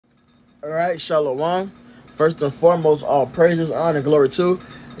All right, Shalom. First and foremost, all praises, honor, and glory to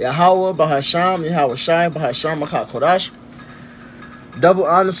Yahweh, Bahasham, Yahweh Shai, Bahasham, Makah Kodash. Double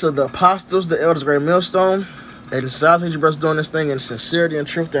honors to the apostles, the elders, great millstone, and the South Asian brothers doing this thing in sincerity and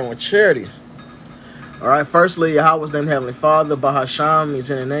truth and with charity. All right, firstly, Yahweh's name, Heavenly Father, Bahasham,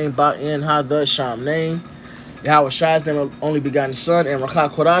 he's in the name, Ba'in, Hadad, Sham, name. Yahweh Shai's name, only begotten Son, and Rakah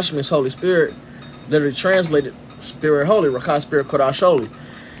Kodash means Holy Spirit, literally translated Spirit Holy, Rakah Spirit Kodash Holy.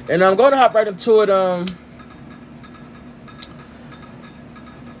 And I'm going to hop right into it.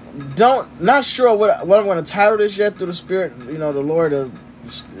 Not sure what I'm going to title this yet. Through the Spirit, the Lord, the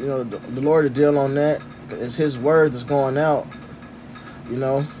Lord to deal on that. It's His word that's going out.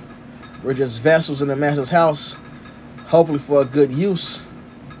 We're just vessels in the Master's house, hopefully for a good use.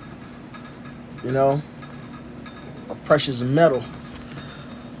 A precious metal.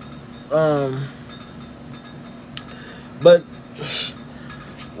 But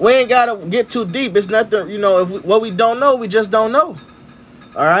we ain't gotta get too deep. It's nothing, what we don't know, we just don't know.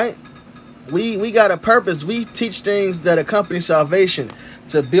 All right, we got a purpose. We teach things that accompany salvation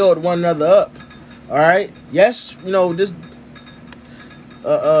to build one another up. All right, yes, this.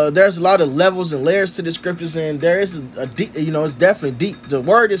 There's a lot of levels and layers to the scriptures, and there is a deep. It's definitely deep. The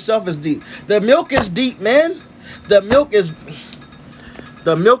word itself is deep. The milk is deep, man. The milk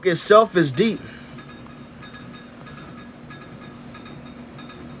itself is deep.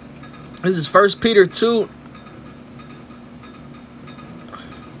 This is 1 Peter 2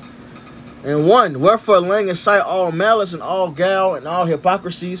 and 1. Wherefore, laying aside all malice and all guile and all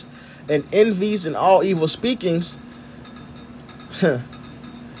hypocrisies and envies and all evil speakings,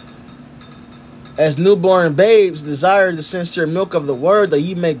 as newborn babes desire the sincere milk of the word, that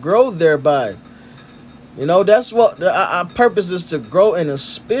ye may grow thereby. That's what our purpose is, to grow in the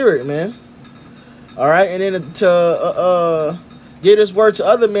spirit, man. All right, and then to give this word to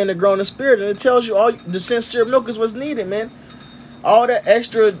other men to grow in the spirit, and it tells you all the sincere milk is what's needed, man. All that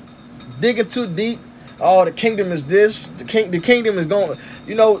extra digging too deep. Oh, the kingdom is this. The kingdom is going.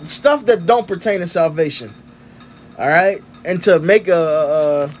 Stuff that don't pertain to salvation. All right, and to make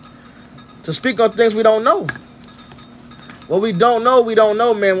to speak on things we don't know. What we don't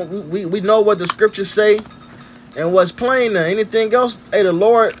know, man. We know what the scriptures say and what's plain. Now, anything else, hey, the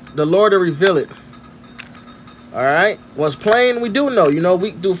Lord will reveal it. All right, what's plain, we do know.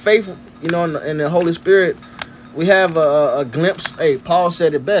 We do faith. In the Holy Spirit, we have a glimpse. Hey, Paul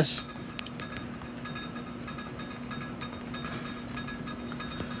said it best.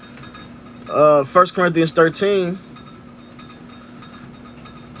 First Corinthians 13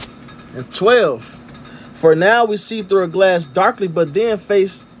 and 12. For now we see through a glass darkly, but then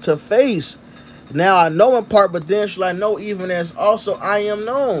face to face. Now I know in part, but then shall I know even as also I am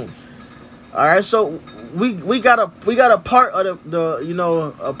known. All right, so we got a part of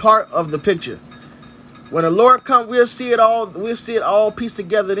a part of the picture. When the Lord comes, we'll see it all pieced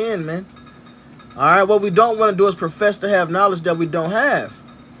together then, man. All right, what we don't want to do is profess to have knowledge that we don't have.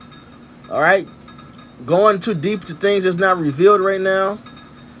 All right, going too deep to things that's not revealed right now.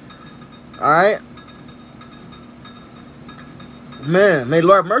 All right, man, may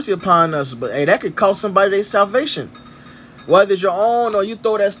Lord mercy upon us, but hey, that could cost somebody their salvation. Whether it's your own or you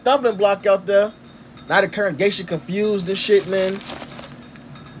throw that stumbling block out there, now the congregation confused and shit, man.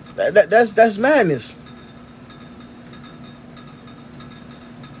 That's madness.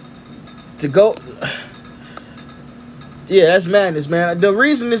 To go, yeah, that's madness, man. The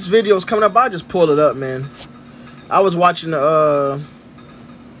reason this video is coming up, I just pulled it up, man. I was watching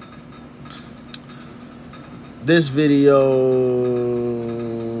this video.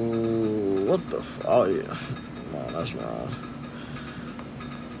 What the f? Oh yeah, no, that's wrong.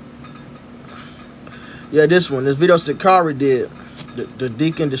 Yeah, this one. This video Sakari did, the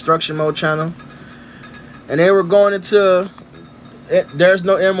Deacon Destruction Mode channel, and they were going into there's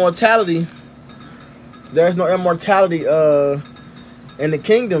no immortality. There's no immortality in the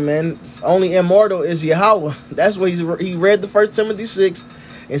kingdom, man. Only immortal is Yahweh. That's what he read the 1 Timothy 6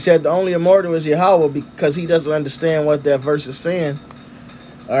 and said the only immortal is Yahweh, because he doesn't understand what that verse is saying.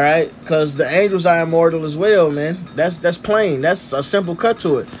 All right, because the angels are immortal as well, man. That's plain. That's a simple cut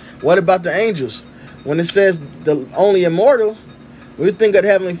to it. What about the angels? When it says the only immortal, we think of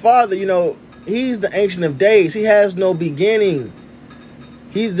Heavenly Father. He's the Ancient of Days. He has no beginning.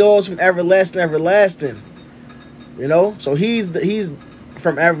 He goes from everlasting to everlasting. So he's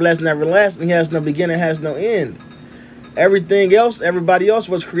from everlasting to everlasting. He has no beginning, has no end. Everything else, everybody else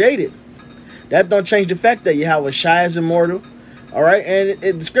was created. That don't change the fact that Yahweh Shai is immortal. All right, and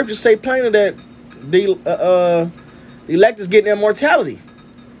the scriptures say plainly that the elect is getting immortality.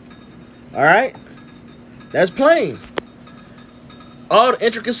 All right, that's plain. All the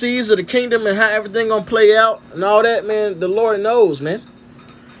intricacies of the kingdom and how everything gonna play out and all that, man, the Lord knows, man.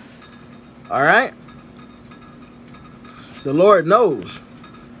 All right? The Lord knows.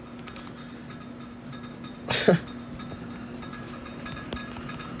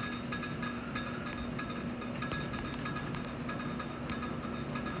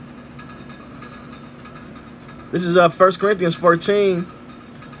 This is 1 Corinthians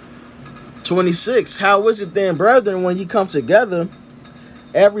 14:26. How is it then, brethren, when you come together,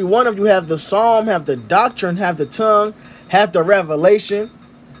 every one of you have the psalm, have the doctrine, have the tongue, have the revelation.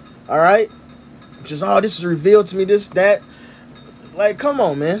 All right? Just, oh, this is revealed to me, this, that. Like, come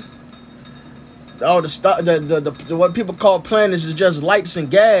on, man. All the what people call planets is just lights and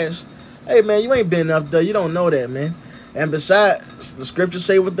gas. Hey, man, you ain't been up there. You don't know that, man. And besides, the scriptures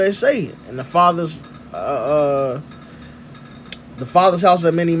say what they say. And the Father's house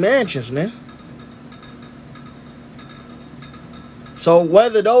have many mansions, man. So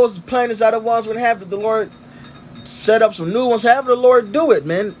whether those planets are the ones when have the Lord set up some new ones, have the Lord do it,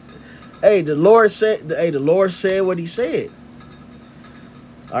 man. Hey, the Lord said what he said.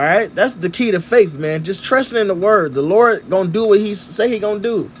 All right, that's the key to faith, man. Just trusting in the word. The Lord gonna do what he say he gonna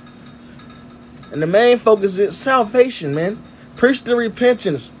do. And the main focus is salvation, man. Preach the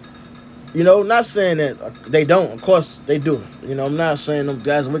repentance. You know, not saying that they don't. Of course, they do. You know, I'm not saying them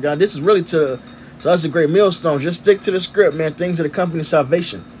guys. This is really to us a great millstone. Just stick to the script, man. Things that accompany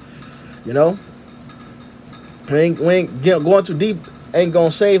salvation. You know, we ain't going too deep. Ain't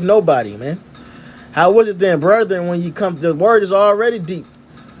gonna save nobody, man. How was it then, brethren, when you come? The word is already deep.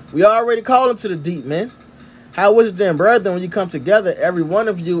 We already calling to the deep, man. How was it then, brethren, when you come together? Every one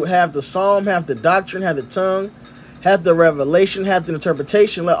of you have the psalm, have the doctrine, have the tongue, have the revelation, have the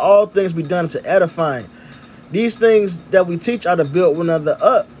interpretation. Let all things be done to edifying. These things that we teach are to build one another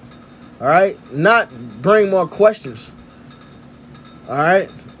up. All right? Not bring more questions. All right?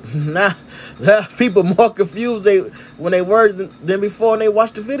 Now, people more confused when they were than before and they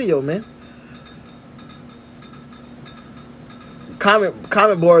watched the video, man.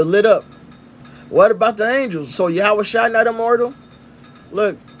 Comment board lit up. What about the angels? So Yahweh Shai not immortal?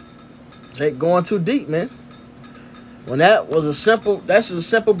 Look, they going too deep, man. When that's a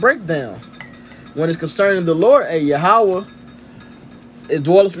simple breakdown. When it's concerning the Lord, hey, Yahweh is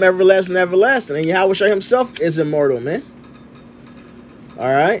dwelling from everlasting to everlasting, and Yahweh Shai himself is immortal, man. All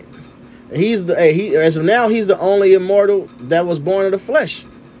right, and as of now, he's the only immortal that was born of the flesh.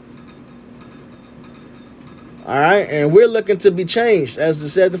 All right, and we're looking to be changed, as it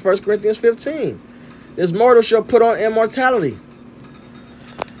says in 1 Corinthians 15. This mortal shall put on immortality.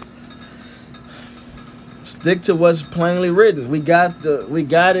 Stick to what's plainly written. We got it.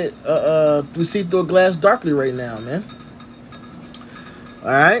 We see through a glass darkly right now, man. All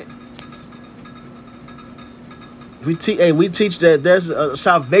right. We teach that there's a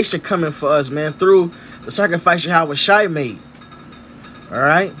salvation coming for us, man, through the sacrifice Yahweh Shai made. All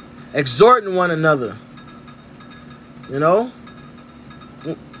right, exhorting one another. You know,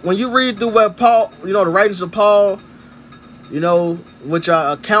 when you read through what Paul, you know, the writings of Paul, you know, which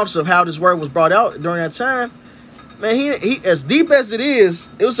are accounts of how this word was brought out during that time, man, he as deep as it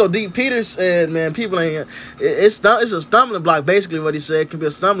was so deep. Peter said, man, people ain't, it's a stumbling block, basically what he said. It can be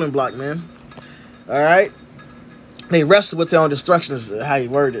a stumbling block, man. All right, they wrestle with their own destruction is how he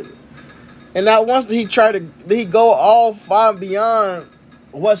worded it. And not once did he go all far beyond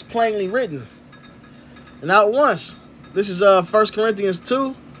what's plainly written. And not once. This is 1 Corinthians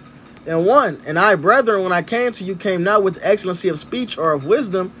 2:1. And I, brethren, when I came to you, came not with excellency of speech or of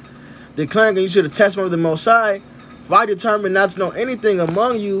wisdom, declaring you to the testimony of the Most High. For I determined not to know anything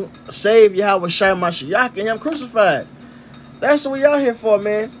among you, save Yahweh Shai Mashiach and him crucified. That's what we out here for,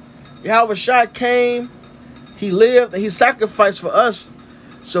 man. Yahweh Shai came, he lived, and he sacrificed for us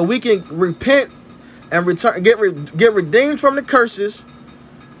so we can repent and return, get redeemed from the curses.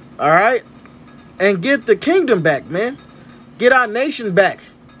 All right? And get the kingdom back, man. Get our nation back.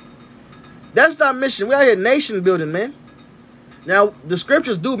 That's our mission. We out here nation building, man. Now, the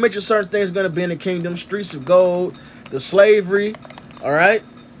scriptures do mention certain things going to be in the kingdom. Streets of gold, the slavery, all right?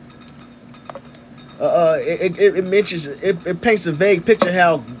 It paints a vague picture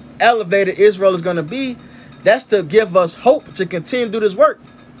how elevated Israel is going to be. That's to give us hope to continue to do this work.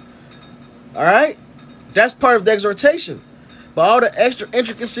 All right? That's part of the exhortation. But all the extra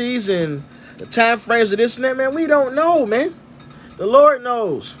intricacies and the time frames of this and that, man, we don't know, man. The Lord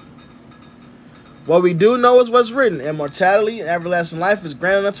knows. What we do know is what's written. Immortality and everlasting life is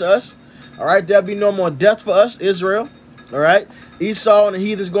granted unto us. All right, there'll be no more death for us, Israel. All right, Esau and the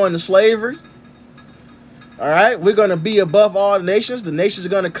heathens going to slavery. All right, we're going to be above all the nations. The nations are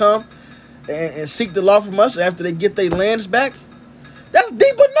going to come and seek the law from us after they get their lands back. That's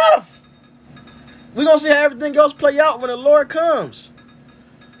deep enough. We're going to see how everything else play out when the Lord comes.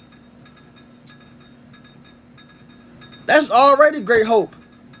 That's already great hope.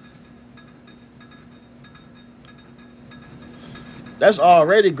 That's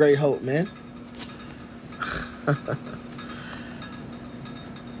already great hope, man.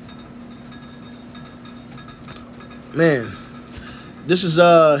 Man, this is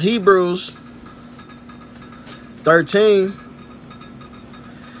Hebrews 13.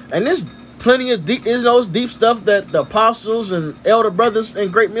 And this plenty of deep, it's deep stuff that the apostles and elder brothers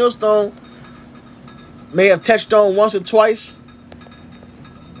in Great Millstone may have touched on once or twice,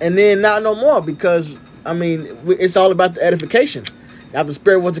 and then not no more, because I mean it's all about the edification. Now, if the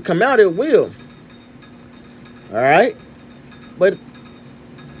Spirit wants to come out, it will. All right, but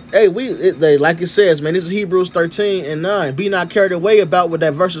hey, like it says, man. This is Hebrews 13:9. Be not carried away about with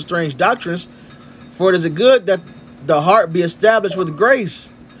diverse and strange doctrines, for it is a good that the heart be established with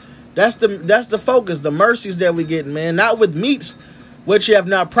grace. That's the focus, the mercies that we get, man. Not with meats, which have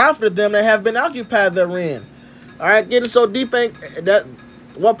not profited them that have been occupied therein. All right, getting so deep ain't that.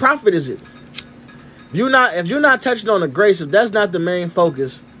 What profit is it? If you're not touching on the grace, if that's not the main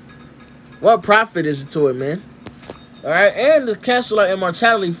focus, what profit is it to it, man? All right, and the cancel our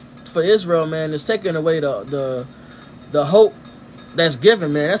immortality for Israel, man, is taking away the hope that's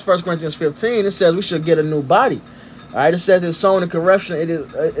given, man. That's 1 Corinthians 15. It says we should get a new body. All right, it says it's sown in corruption. It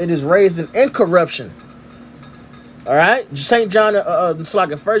is raised in incorruption. All right, St. John, it's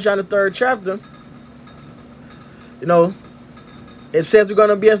like in 1 John the 3rd chapter. You know, it says we're going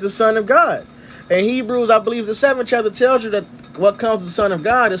to be as the Son of God. And Hebrews, I believe, the 7th chapter tells you that what comes to the Son of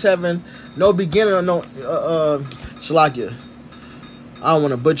God is having no beginning or no Shalakia. I don't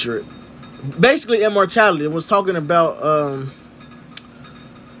want to butcher it. Basically, immortality. It was talking about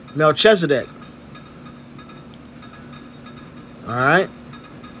Melchizedek. All right.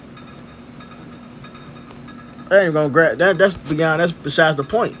 I ain't gonna grab that. That's besides the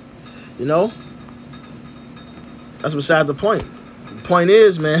point. You know. That's beside the point. The point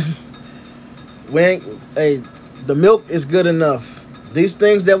is, man, the milk is good enough. These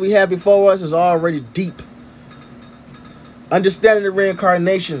things that we have before us is already deep. Understanding the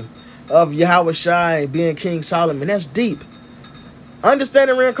reincarnation of Yahweh Shai being King Solomon, that's deep.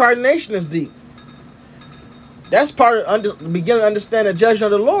 Understanding reincarnation is deep. That's part of beginning to understand the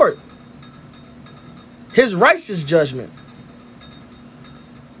judgment of the Lord. His righteous judgment.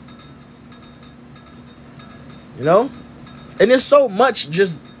 You know? And there's so much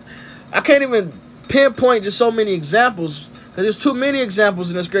I can't even pinpoint just so many examples, because there's too many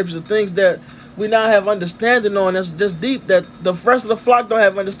examples in the scriptures of things that we now have understanding on that's just deep that the rest of the flock don't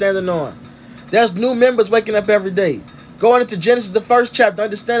have understanding on. There's new members waking up every day. Going into Genesis, the 1st chapter,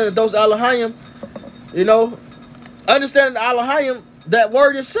 understanding that those Elohim, you know, understanding the Elohim, that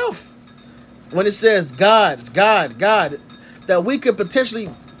word itself. When it says God, it's God, that we could potentially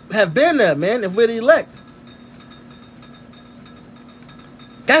have been there, man, if we're the elect.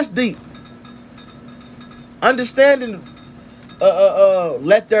 That's deep. Understanding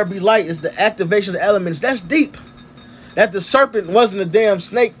let there be light is the activation of the elements. That's deep. That the serpent wasn't a damn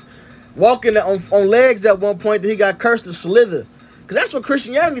snake walking on legs at one point that he got cursed to slither. Because that's what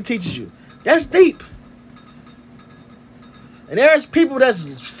Christianity teaches you. That's deep. And there's people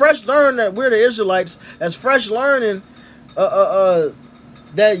that's fresh learning that we're the Israelites, that's fresh learning that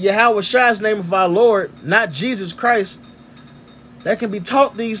Yahweh Shai is the name of our Lord, not Jesus Christ, that can be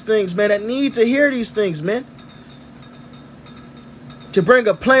taught these things, man, that need to hear these things, man. To bring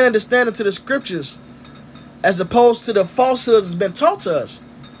a plain understanding to the scriptures as opposed to the falsehoods that's been taught to us.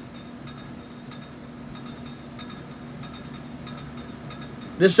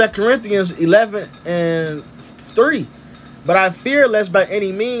 This 2 Corinthians 11:3. But I fear lest by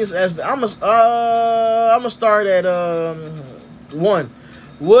any means, as I'm gonna start at 1.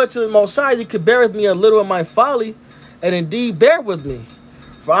 Would to the Most High you could bear with me a little of my folly, and indeed bear with me.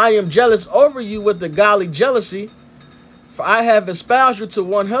 For I am jealous over you with the godly jealousy. For I have espoused you to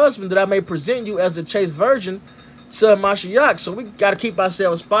one husband, that I may present you as the chaste virgin to Mashiach. So we got to keep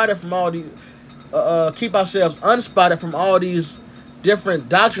ourselves spotted from all these, keep ourselves unspotted from all these different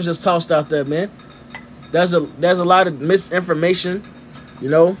doctrines that's tossed out there, man. There's a lot of misinformation, you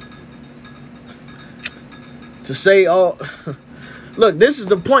know. To say, oh, look, this is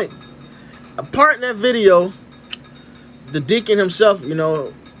the point. A part in that video, the deacon himself, you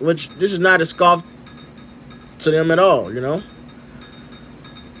know, which this is not a scoff to them at all, you know.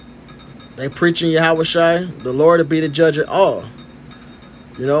 They preaching Yahweh Shai, the Lord to be the judge of all.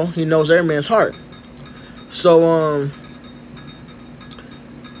 You know, he knows every man's heart. So,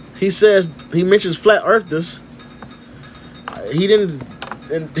 he says, he mentions flat earthers. he didn't,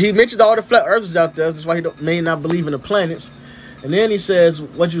 and he mentioned all the flat earthers out there. That's why he may not believe in the planets. And then he says,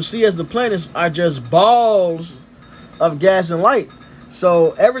 what you see as the planets are just balls of gas and light.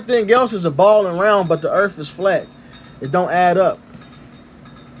 So everything else is a ball and round, but the earth is flat. It don't add up.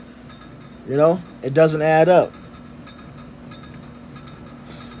 You know, it doesn't add up.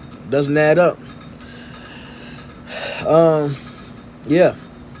 It doesn't add up. Yeah.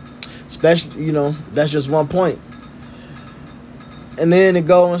 Especially, you know, that's just one point. And then to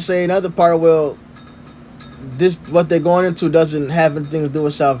go and say another part, well, this, what they're going into doesn't have anything to do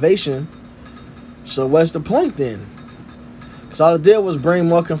with salvation. So what's the point then? Because all it did was bring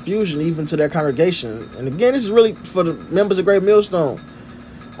more confusion even to their congregation. And again, this is really for the members of Great Millstone.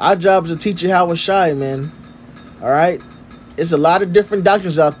 Our job is to teach you how we're shy, man. All right? It's a lot of different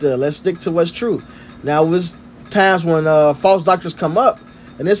doctrines out there. Let's stick to what's true. Now, there's times when false doctrines come up,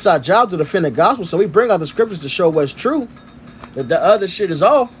 and it's our job to defend the gospel. So we bring out the scriptures to show what's true, that the other shit is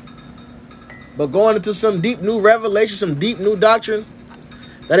off. But going into some deep new revelation, some deep new doctrine,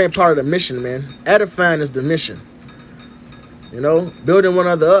 that ain't part of the mission, man. Edifying is the mission. You know, building one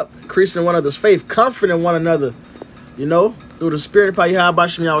another up, increasing one another's faith, comforting one another, you know, through the spirit of Yahweh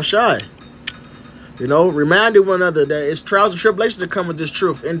Shem Yahushai. You know, reminding one another that it's trials and tribulations that come with this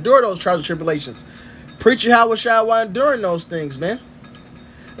truth. Endure those trials and tribulations. Preach Yahushai while enduring those things, man,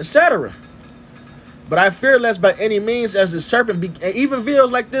 etc. But I fear lest by any means as the serpent be, and even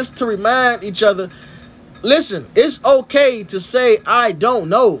videos like this to remind each other, listen, it's okay to say, I don't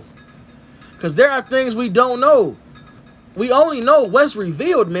know. Because there are things we don't know. We only know what's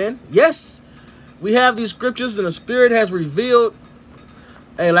revealed, man. Yes, we have these scriptures and the Spirit has revealed.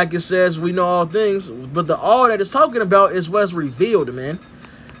 And like it says, we know all things. But the all that it's talking about is what's revealed, man.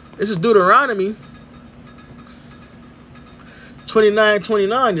 This is Deuteronomy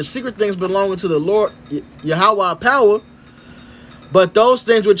 29:29. The secret things belonging to the Lord, Yahweh power. But those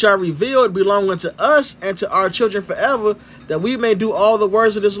things which are revealed belong unto us and to our children forever, that we may do all the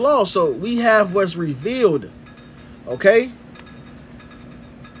words of this law. So we have what's revealed. Okay?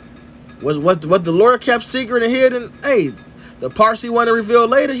 What the Lord kept secret and hidden, hey, the parts he want to reveal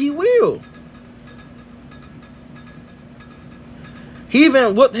later, he will. He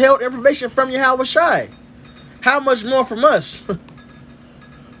even withheld information from Yahweh Shai. How much more from us?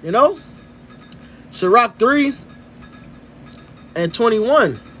 You know? Sirach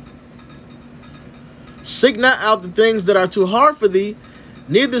 3:21. Seek not out the things that are too hard for thee,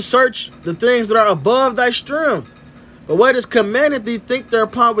 neither search the things that are above thy strength. But what is commanded thee, think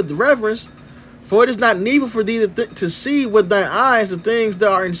thereupon with reverence. For it is not needful for thee to see with thine eyes the things that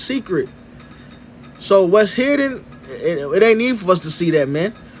are in secret. So what's hidden, it ain't needful for us to see that,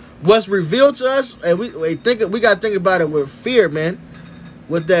 man. What's revealed to us, and we got to think about it with fear, man.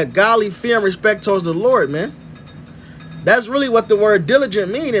 With that godly fear and respect towards the Lord, man. That's really what the word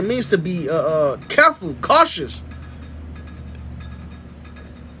diligent means. It means to be careful, cautious.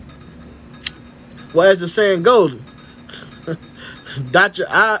 Well, as the saying goes, dot your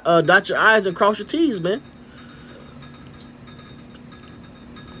I's and cross your T's, man.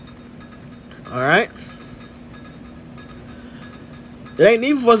 All right. It ain't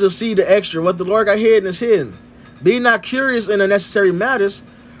needful for us to see the extra. What the Lord got hidden is hidden. Be not curious in unnecessary matters,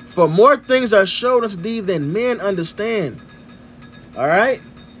 for more things are showed unto thee than men understand. All right.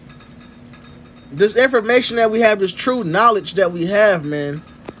 This information that we have, this true knowledge that we have, man.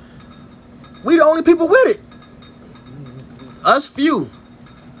 We the only people with it. Us few,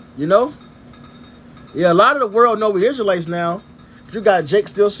 you know? Yeah, a lot of the world know we Israelites now. But you got Jake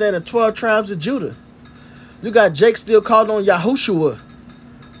still saying the 12 tribes of Judah. You got Jake still calling on Yahushua.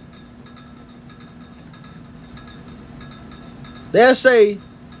 They'll say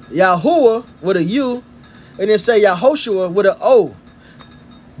Yahuwah with a U, and then say Yahoshua with an O.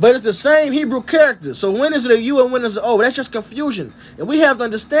 But it's the same Hebrew character. So when is it a U and when is it an O? That's just confusion. And we have the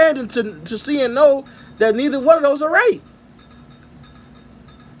understanding to see and know that neither one of those are right.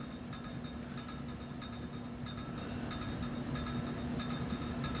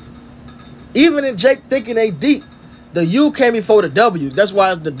 Even in Jake thinking they deep, the U came before the W. That's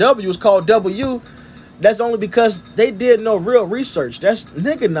why the W is called W. That's only because they did no real research. That's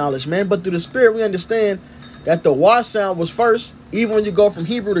nigga knowledge, man. But through the Spirit, we understand that the Y sound was first. Even when you go from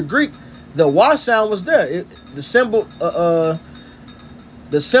Hebrew to Greek, the Y sound was there. The symbol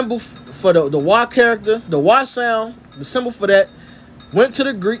for the Y character, the Y sound, the symbol for that went to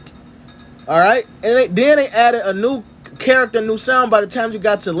the Greek. All right, and then they added a new character, new sound by the time you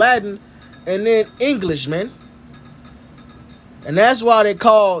got to Latin. And then English, man. And that's why they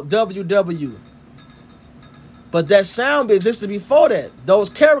call WW. But that sound existed before that. Those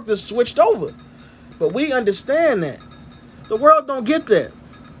characters switched over. But we understand that. The world don't get that.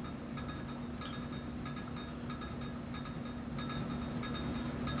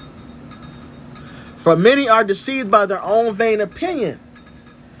 For many are deceived by their own vain opinion.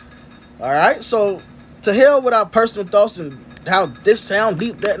 All right, so to hell with our personal thoughts and how this sound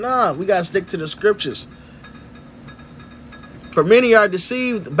deep, that nah, we gotta stick to the scriptures. For many are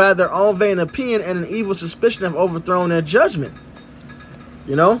deceived by their own vain opinion, and an evil suspicion have overthrown their judgment.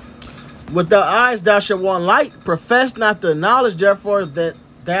 You know, with thy eyes thou shalt want light. Profess not the knowledge, therefore, that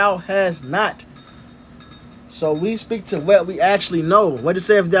thou hast not. So we speak to what we actually know. What it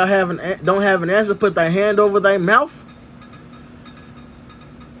say? If thou don't have an answer, put thy hand over thy mouth.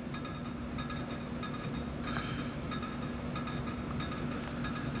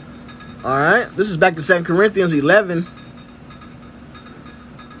 All right, this is back to 2 Corinthians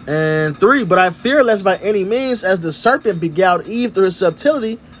 11:3. But I fear lest by any means, as the serpent beguiled Eve through his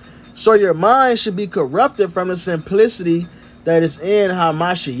subtlety, so your mind should be corrupted from the simplicity that is in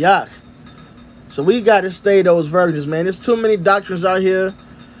Hamashiach. So we got to stay those virgins, man. There's too many doctrines out here.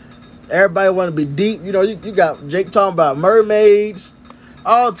 Everybody want to be deep. You know, you got Jake talking about mermaids,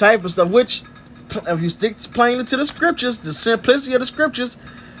 all type of stuff, which, if you stick plainly to the scriptures, the simplicity of the scriptures,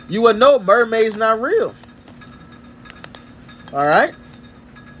 you would know mermaids not real. All right?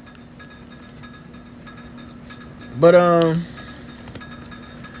 But,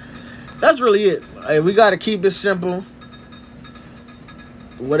 that's really it. Hey, we got to keep it simple.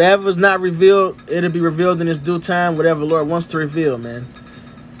 Whatever's not revealed, it'll be revealed in its due time. Whatever the Lord wants to reveal, man.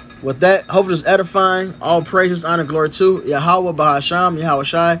 With that, hopefully it's edifying. All praises, honor, glory to Yahweh, Bahasham, Yahweh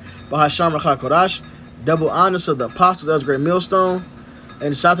Shai, Bahasham, Rachah Kodash. Double honors of the apostles. That was great millstone.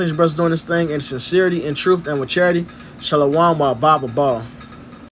 And the South Asian brothers doing this thing in sincerity, in truth, and with charity. Shalom, wa baba ball.